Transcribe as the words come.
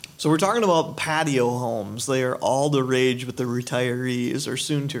So we're talking about patio homes. They are all the rage with the retirees or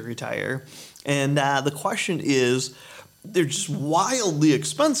soon to retire. And the question is, they're just wildly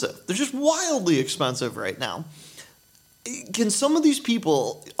expensive. They're just wildly expensive right now. Can some of these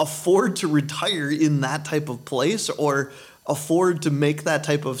people afford to retire in that type of place or afford to make that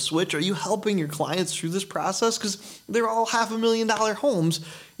type of switch? Are you helping your clients through this process? Because they're all $500,000 homes,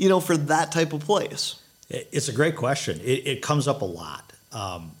 for that type of place. It's a great question. It comes up a lot.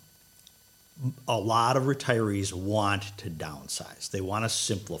 A lot of retirees want to downsize. They want to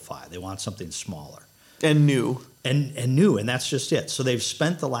simplify. They want something smaller. And new. And new, and that's just it. So they've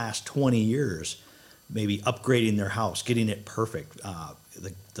spent the last 20 years maybe upgrading their house, getting it perfect,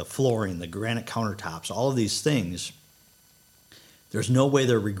 the flooring, the granite countertops, all of these things. There's no way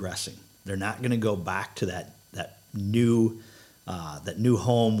they're regressing. They're not going to go back to that new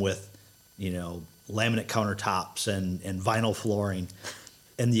home with, laminate countertops and vinyl flooring.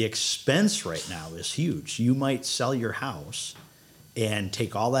 And the expense right now is huge. You might sell your house and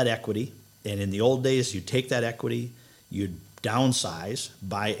take all that equity. And in the old days, you'd take that equity, you'd downsize,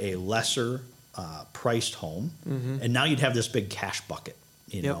 buy a lesser priced home, and now you'd have this big cash bucket,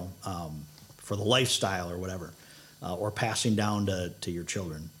 for the lifestyle or whatever, or passing down to your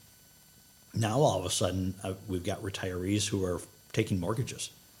children. Now all of a sudden, we've got retirees who are taking mortgages.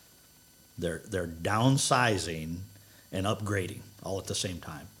 They're downsizing and upgrading all at the same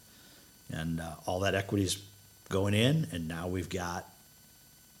time, and all that equity's going in, and now we've got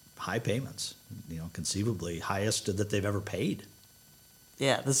high payments, conceivably highest that they've ever paid.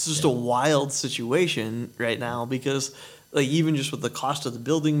 Yeah, this is just a wild situation right now because even just with the cost of the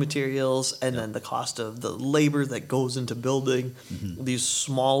building materials and then the cost of the labor that goes into building these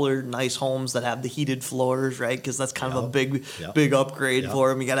smaller, nice homes that have the heated floors, right? Because that's kind of a big upgrade for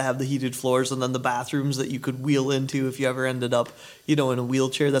them. You got to have the heated floors and then the bathrooms that you could wheel into if you ever ended up, in a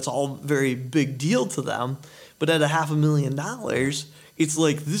wheelchair. That's all very big deal to them. But at $500,000, it's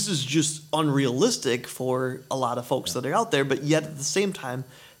like this is just unrealistic for a lot of folks that are out there. But yet at the same time,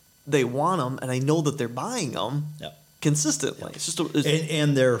 they want them, and I know that they're buying them. Consistently. It's just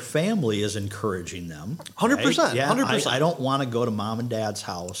and their family is encouraging them. 100%. Yeah, 100%. I don't want to go to mom and dad's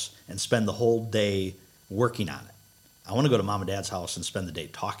house and spend the whole day working on it. I want to go to mom and dad's house and spend the day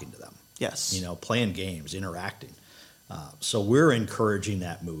talking to them. Yes. Playing games, interacting. So we're encouraging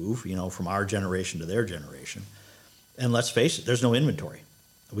that move, from our generation to their generation. And let's face it, there's no inventory.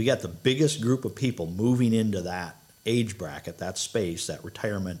 We got the biggest group of people moving into that age bracket, that space, that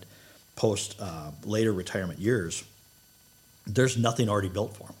retirement, later retirement years. There's nothing already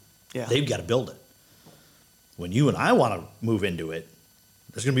built for them. Yeah. They've got to build it. When you and I want to move into it,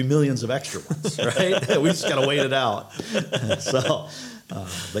 there's going to be millions of extra ones, right? We just got to wait it out.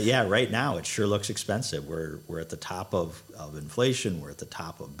 But yeah, right now it sure looks expensive. We're at the top of inflation. We're at the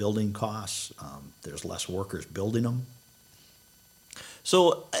top of building costs. There's less workers building them.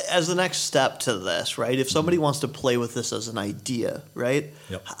 So as the next step to this, right, if somebody wants to play with this as an idea, right,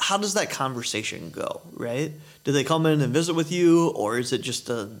 how does that conversation go, right? Do they come in and visit with you, or is it just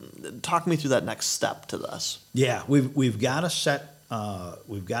talk me through that next step to this? Yeah, we've got to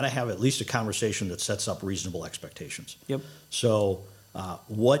we've got to have at least a conversation that sets up reasonable expectations. Yep. So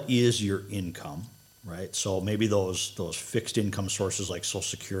what is your income, right? So maybe those fixed income sources like Social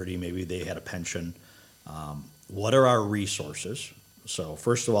Security, maybe they had a pension. What are our resources? So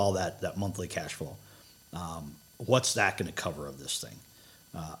first of all, that monthly cash flow. What's that going to cover of this thing?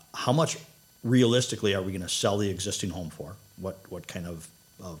 How much realistically are we going to sell the existing home for? What kind of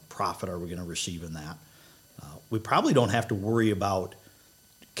profit are we going to receive in that? We probably don't have to worry about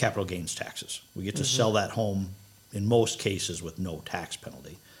capital gains taxes. We get to sell that home in most cases with no tax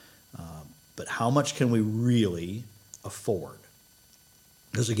penalty. But how much can we really afford?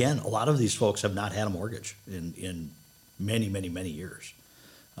 Because again, a lot of these folks have not had a mortgage in many, many, many years.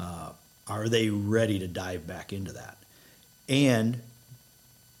 Are they ready to dive back into that? And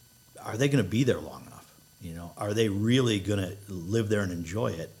are they going to be there long enough? Are they really going to live there and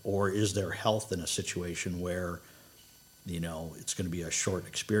enjoy it? Or is their health in a situation where, it's going to be a short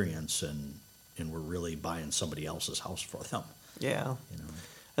experience and we're really buying somebody else's house for them? Yeah.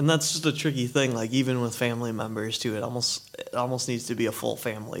 And that's just a tricky thing. Like even with family members too, it almost needs to be a full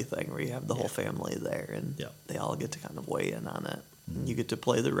family thing where you have the whole family there and they all get to kind of weigh in on it. And you get to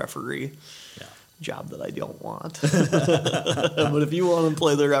play the referee. Yeah. Job that I don't want. But if you want to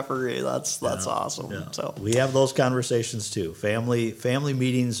play the referee, that's awesome. Yeah. So we have those conversations too. Family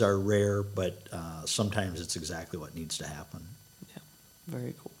meetings are rare, but sometimes it's exactly what needs to happen. Yeah,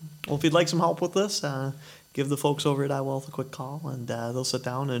 very cool. Well, if you'd like some help with this, give the folks over at iWealth a quick call, and they'll sit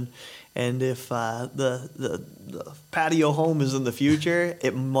down and if the patio home is in the future,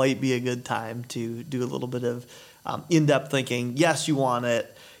 it might be a good time to do a little bit of in-depth thinking. Yes, you want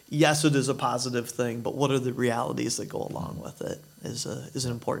it. Yes, it is a positive thing, but what are the realities that go along with it is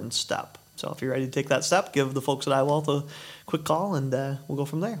an important step. So if you're ready to take that step, give the folks at iWealth a quick call, and we'll go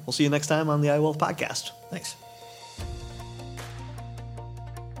from there. We'll see you next time on the iWealth podcast. Thanks.